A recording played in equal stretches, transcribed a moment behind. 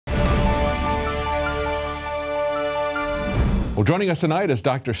Well, joining us tonight is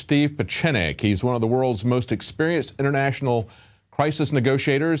Dr. Steve Pieczenik. He's one of the world's most experienced international crisis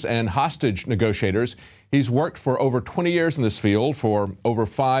negotiators and hostage negotiators. He's worked for over 20 years in this field for over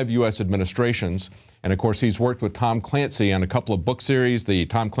 5 U.S. administrations. And of course, he's worked with Tom Clancy on a couple of book series, the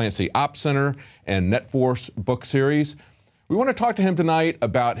Tom Clancy Ops Center and NetForce book series. We want to talk to him tonight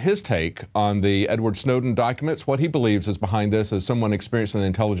about his take on the Edward Snowden documents, what he believes is behind this as someone experienced in the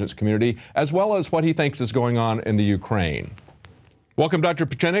intelligence community, as well as what he thinks is going on in the Ukraine. Welcome, Dr.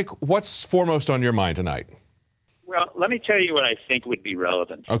 Pieczenik. What's foremost on your mind tonight? Well, let me tell you what I think would be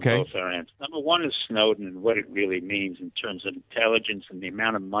relevant for Okay. both our answers. Number one is Snowden and what it really means in terms of intelligence and the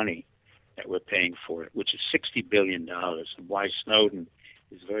amount of money that we're paying for it, which is $60 billion, and why Snowden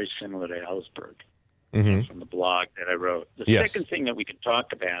is very similar to Ellsberg from the blog that I wrote. The second thing that we can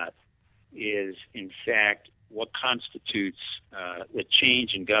talk about is, in fact, what constitutes the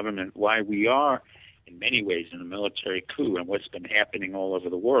change in government, why we are, in many ways, in a military coup, and what's been happening all over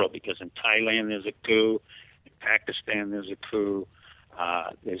the world. Because in Thailand there's a coup, in Pakistan there's a coup,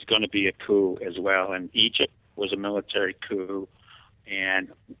 there's going to be a coup as well, and Egypt was a military coup. And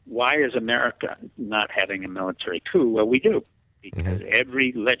why is America not having a military coup? Well, we do, because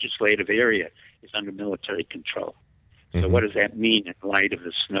every legislative area is under military control. So what does that mean in light of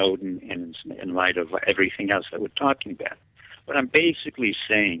the Snowden and in light of everything else that we're talking about? What I'm basically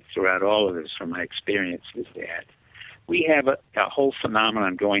saying throughout all of this from my experience is that we have a whole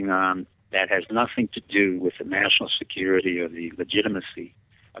phenomenon going on that has nothing to do with the national security or the legitimacy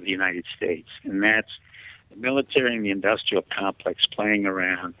of the United States, and that's the military and the industrial complex playing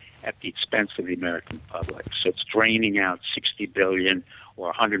around at the expense of the American public. So it's draining out $60 billion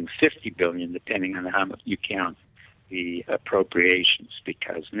or $150 billion, depending on how you count the appropriations,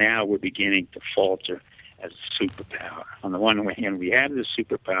 because now we're beginning to falter as a superpower. On the one hand, we have the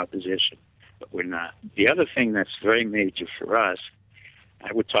superpower position, but we're not. The other thing that's very major for us,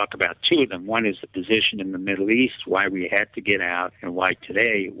 I would talk about two of them. One is the position in the Middle East, why we had to get out, and why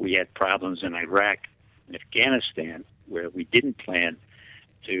today we had problems in Iraq and Afghanistan, where we didn't plan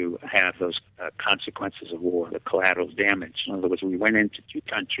to have those consequences of war, the collateral damage. In other words, we went into two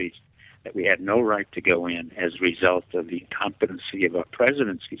countries that we had no right to go in as a result of the incompetency of our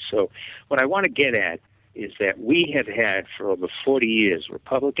presidency. So what I want to get at is that we have had for over 40 years,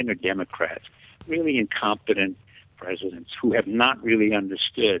 Republican or Democrats, really incompetent presidents who have not really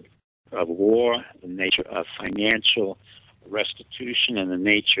understood of war, the nature of financial restitution, and the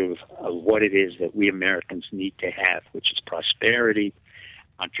nature of what it is that we Americans need to have, which is prosperity,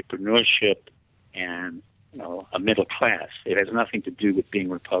 entrepreneurship, and a middle class. It has nothing to do with being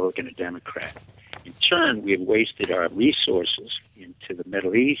Republican or Democrat. In turn, we have wasted our resources into the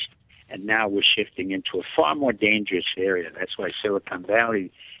Middle East, and now we're shifting into a far more dangerous area. That's why Silicon Valley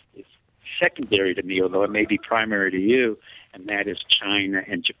is secondary to me, although it may be primary to you, and that is China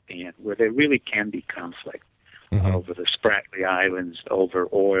and Japan, where there really can be conflict over the Spratly Islands, over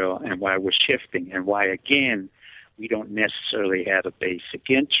oil, and why we're shifting, and why, again, we don't necessarily have a basic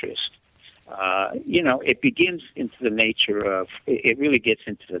interest. It begins into the nature of, it really gets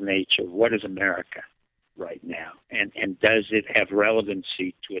into the nature of what is America right now, and does it have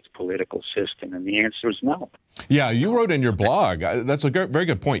relevancy to its political system? And the answer is no. Yeah, you wrote in your blog, that's a very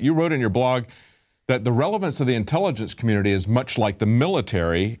good point. You wrote in your blog that the relevance of the intelligence community is much like the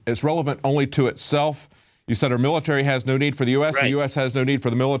military. It's relevant only to itself. You said our military has no need for the U.S., the U.S. has no need for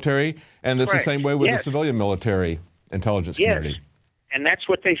the military, and it's the same way with the civilian military intelligence community. And that's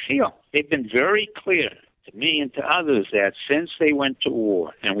what they feel. They've been very clear to me and to others that since they went to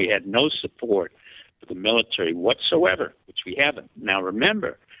war and we had no support for the military whatsoever, which we haven't. Now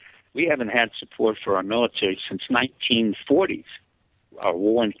remember, we haven't had support for our military since 1940s. Our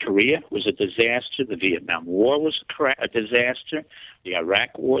war in Korea was a disaster. The Vietnam War was a disaster. The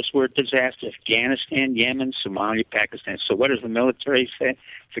Iraq wars were a disaster. Afghanistan, Yemen, Somalia, Pakistan. So what does the military say?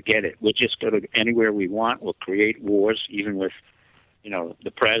 Forget it. We'll just go to anywhere we want. We'll create wars, even with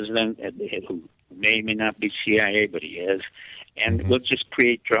the president, who may or may not be CIA, but he is, and we'll just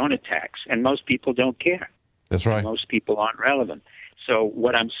create drone attacks. And most people don't care. That's right. And most people aren't relevant. So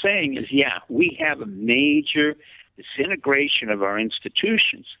what I'm saying is, yeah, we have a major disintegration of our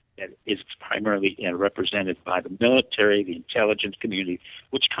institutions that is primarily represented by the military, the intelligence community,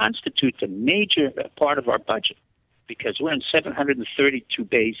 which constitutes a major part of our budget, because we're in 732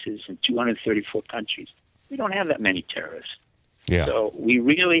 bases in 234 countries. We don't have that many terrorists. Yeah. So we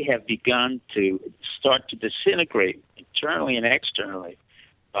really have begun to start to disintegrate internally and externally.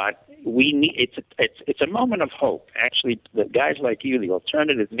 But we need it's a moment of hope. Actually, the guys like you, the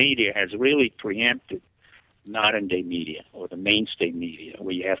alternative media, has really preempted modern-day media or the mainstay media,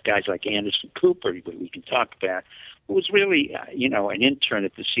 where you have guys like Anderson Cooper, we can talk about, who was really, an intern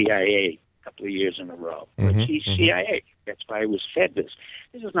at the CIA a couple of years in a row. But he's CIA. That's why he was fed this.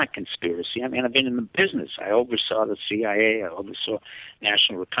 This is not conspiracy. I mean, I've been in the business. I oversaw the CIA. I oversaw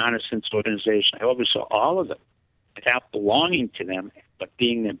National Reconnaissance Organization. I oversaw all of them without belonging to them, but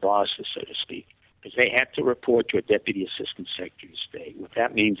being their bosses, so to speak, because they had to report to a Deputy Assistant Secretary of State. What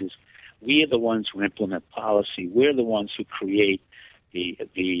that means is we are the ones who implement policy. We're the ones who create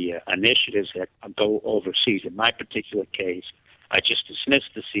the initiatives that go overseas. In my particular case, I just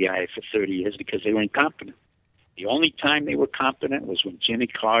dismissed the CIA for 30 years because they were incompetent. The only time they were competent was when Jimmy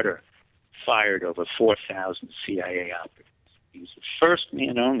Carter fired over 4,000 CIA operatives. He was the first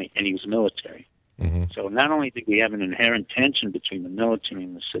man only, and he was military. So not only did we have an inherent tension between the military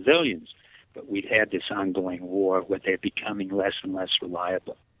and the civilians, but we'd had this ongoing war where they're becoming less and less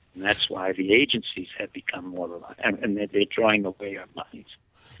reliable. And that's why the agencies have become more reliable, and they're drawing away our monies.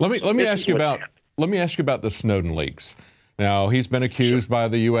 Let me ask you about the Snowden leaks. Now, he's been accused by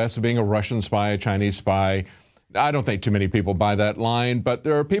the U.S. of being a Russian spy, a Chinese spy. I don't think too many people buy that line, but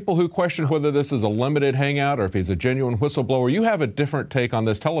there are people who question whether this is a limited hangout or if he's a genuine whistleblower. You have a different take on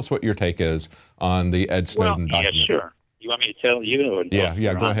this. Tell us what your take is on the Ed Snowden document. Yeah, sure. You want me to tell you? Or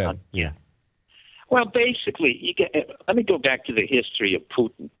yeah, go ahead. Yeah. Well, basically, let me go back to the history of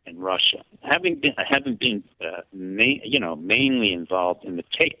Putin and Russia. Having been mainly involved in the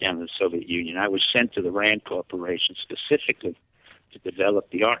takedown of the Soviet Union, I was sent to the RAND Corporation specifically to develop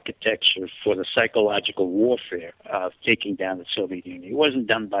the architecture for the psychological warfare of taking down the Soviet Union. It wasn't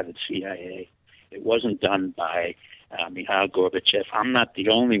done by the CIA. It wasn't done by Mikhail Gorbachev. I'm not the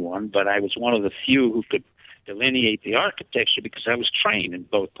only one, but I was one of the few who could delineate the architecture because I was trained in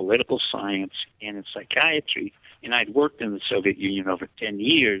both political science and in psychiatry, and I'd worked in the Soviet Union over 10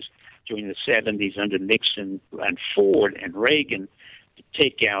 years during the 70s under Nixon and Ford and Reagan to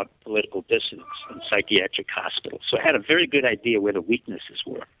take out political dissidents in psychiatric hospitals. So I had a very good idea where the weaknesses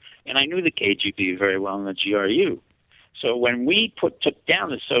were, and I knew the KGB very well and the GRU. So when we took down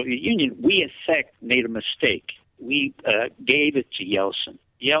the Soviet Union, we in fact made a mistake. We gave it to Yeltsin.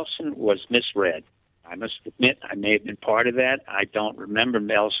 Yeltsin was misread. I must admit, I may have been part of that. I don't remember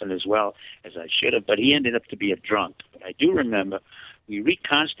Yeltsin as well as I should have, but he ended up to be a drunk. But I do remember we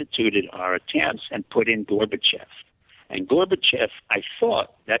reconstituted our attempts and put in Gorbachev. And Gorbachev, I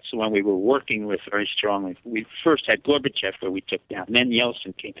thought, that's the one we were working with very strongly. We first had Gorbachev, where we took down, and then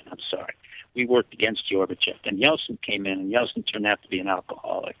Yeltsin came in. I'm sorry. We worked against Gorbachev. Then Yeltsin came in, and Yeltsin turned out to be an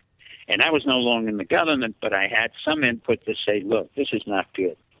alcoholic. And I was no longer in the government, but I had some input to say, look, this is not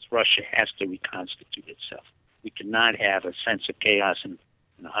good. Russia has to reconstitute itself. We cannot have a sense of chaos in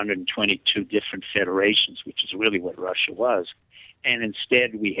 122 different federations, which is really what Russia was. And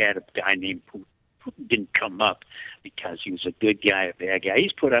instead, we had a guy named Putin. Putin didn't come up because he was a good guy, a bad guy.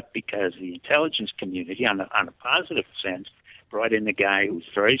 He's put up because the intelligence community, on a positive sense, brought in a guy who was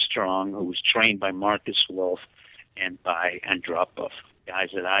very strong, who was trained by Marcus Wolf and by Andropov, guys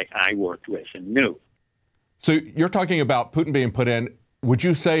that I worked with and knew. So you're talking about Putin being put in. Would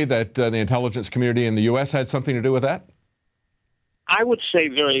you say that the intelligence community in the U.S. had something to do with that? I would say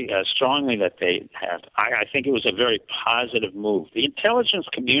very strongly that they have. I think it was a very positive move. The intelligence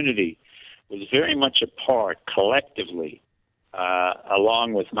community was very much a part, collectively,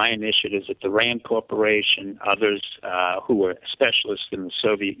 along with my initiatives at the RAND Corporation, others who were specialists in the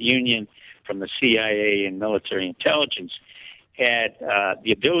Soviet Union, from the CIA and military intelligence, had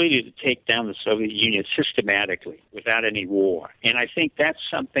the ability to take down the Soviet Union systematically without any war. And I think that's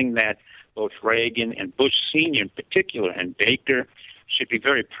something that both Reagan and Bush Sr. in particular and Baker should be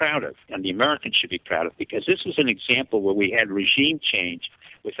very proud of, and the Americans should be proud of, because this was an example where we had regime change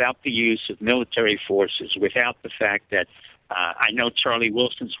without the use of military forces, without the fact that I know Charlie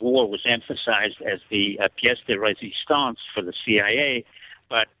Wilson's war was emphasized as the pièce de résistance for the CIA,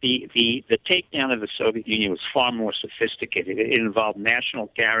 but the takedown of the Soviet Union was far more sophisticated. It involved national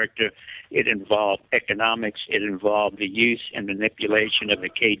character. It involved economics. It involved the use and manipulation of the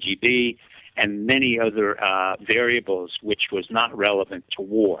KGB and many other variables which was not relevant to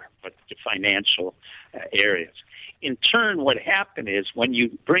war, but to financial areas. In turn, what happened is when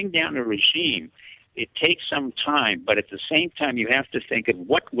you bring down a regime, it takes some time, but at the same time, you have to think of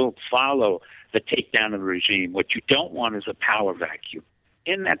what will follow the takedown of the regime. What you don't want is a power vacuum.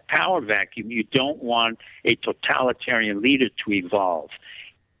 In that power vacuum, you don't want a totalitarian leader to evolve.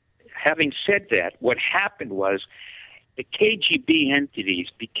 Having said that, what happened was the KGB entities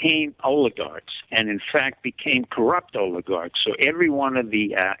became oligarchs and, in fact, became corrupt oligarchs. So every one of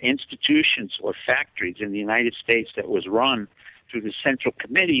the institutions or factories in the United States that was run through the Central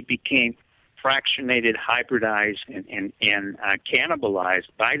Committee became fractionated, hybridized, and cannibalized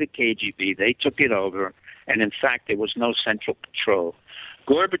by the KGB. They took it over. And in fact, there was no central control.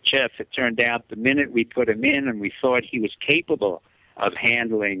 Gorbachev, it turned out, the minute we put him in and we thought he was capable of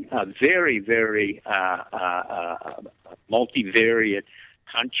handling a very, very multivariate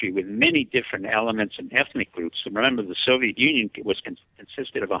country with many different elements and ethnic groups. And remember, the Soviet Union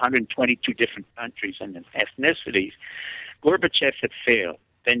consisted of 122 different countries and ethnicities. Gorbachev had failed.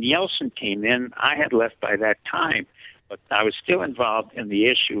 Then Yeltsin came in. I had left by that time, but I was still involved in the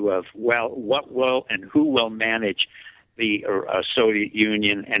issue of, well, what will and who will manage the Soviet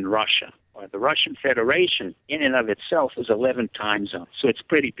Union and Russia. The Russian Federation, in and of itself, is 11 time zones, so it's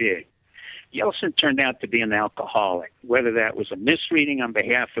pretty big. Yeltsin turned out to be an alcoholic. Whether that was a misreading on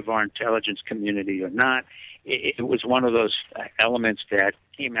behalf of our intelligence community or not, it was one of those elements that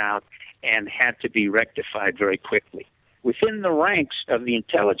came out and had to be rectified very quickly. Within the ranks of the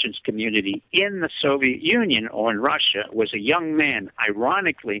intelligence community in the Soviet Union or in Russia was a young man,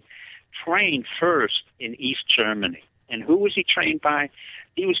 ironically, trained first in East Germany. And who was he trained by?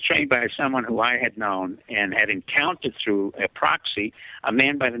 He was trained by someone who I had known and had encountered through a proxy, a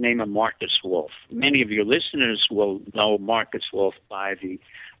man by the name of Marcus Wolf. Many of your listeners will know Marcus Wolf by the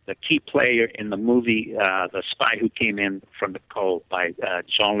key player in the movie The Spy Who Came In from the Cold by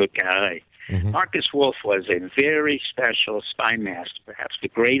Jean-Luc Carré. Mm-hmm. Marcus Wolf was a very special spy master, perhaps the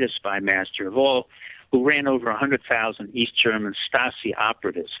greatest spy master of all, who ran over 100,000 East German Stasi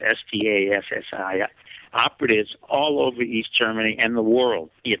operatives, S-T-A-S-S-I, operatives all over East Germany and the world.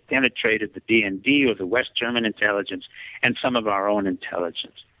 He had penetrated the DND, or the West German intelligence, and some of our own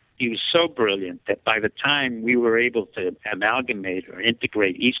intelligence. He was so brilliant that by the time we were able to amalgamate or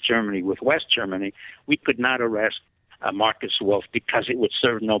integrate East Germany with West Germany, we could not arrest Marcus Wolf because it would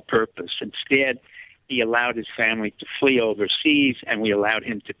serve no purpose. Instead, he allowed his family to flee overseas, and we allowed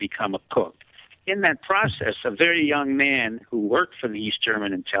him to become a cook. In that process, a very young man who worked for the East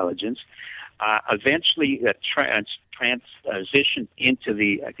German intelligence eventually transitioned into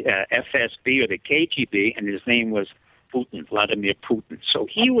the FSB or the KGB, and his name was Putin, Vladimir Putin. So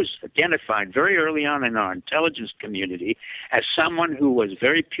he was identified very early on in our intelligence community as someone who was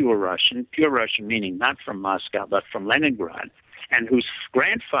very pure Russian meaning not from Moscow, but from Leningrad, and whose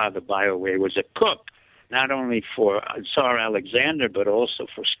grandfather, by the way, was a cook, not only for Tsar Alexander, but also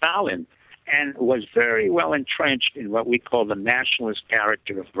for Stalin, and was very well entrenched in what we call the nationalist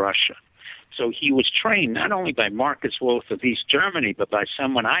character of Russia. So he was trained not only by Marcus Wolf of East Germany, but by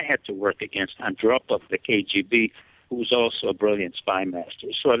someone I had to work against, Andropov, the KGB, who was also a brilliant spy master.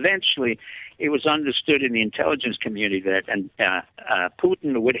 So eventually, it was understood in the intelligence community that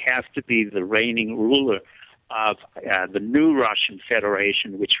Putin would have to be the reigning ruler of the new Russian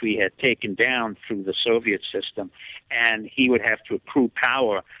Federation, which we had taken down through the Soviet system, and he would have to accrue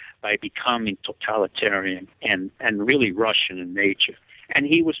power by becoming totalitarian and really Russian in nature. And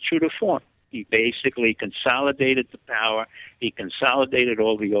he was true to form. He basically consolidated the power. He consolidated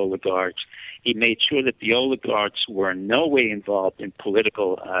all the oligarchs. He made sure that the oligarchs were in no way involved in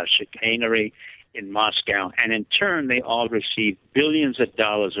political chicanery in Moscow. And in turn, they all received billions of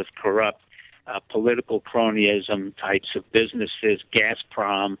dollars of corrupt political cronyism types of businesses,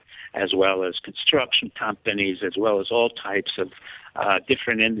 Gazprom, as well as construction companies, as well as all types of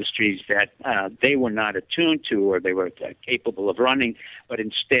different industries that they were not attuned to or they were capable of running, but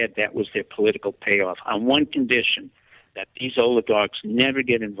instead that was their political payoff on one condition, that these oligarchs never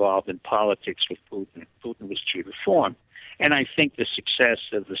get involved in politics with Putin. Putin was true to form. And I think the success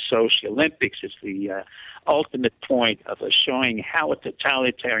of the Sochi Olympics is the ultimate point of showing how a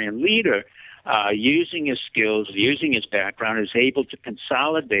totalitarian leader, using his skills, using his background, is able to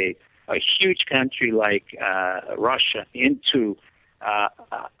consolidate a huge country like Russia into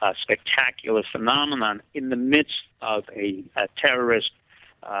a spectacular phenomenon in the midst of a terrorist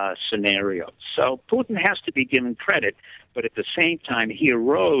scenario. So Putin has to be given credit, but at the same time, he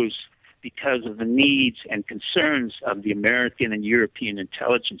arose because of the needs and concerns of the American and European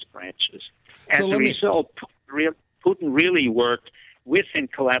intelligence branches. As a result, Putin really worked in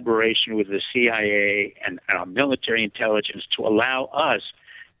collaboration with the CIA and our military intelligence to allow us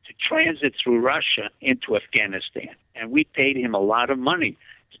to transit through Russia into Afghanistan. And we paid him a lot of money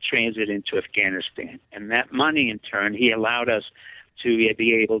to transit into Afghanistan. And that money, in turn, he allowed us to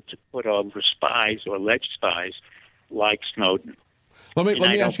be able to put over spies or alleged spies like Snowden. Let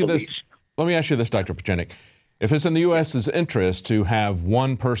me ask you this, Dr. Pieczenik. If it's in the U.S.'s interest to have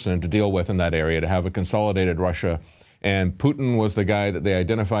one person to deal with in that area, to have a consolidated Russia, and Putin was the guy that they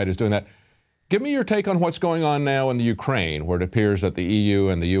identified as doing that, give me your take on what's going on now in the Ukraine, where it appears that the EU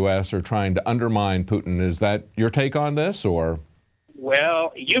and the U.S. are trying to undermine Putin. Is that your take on this, or?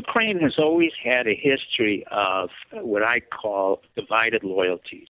 Well, Ukraine has always had a history of what I call divided loyalties.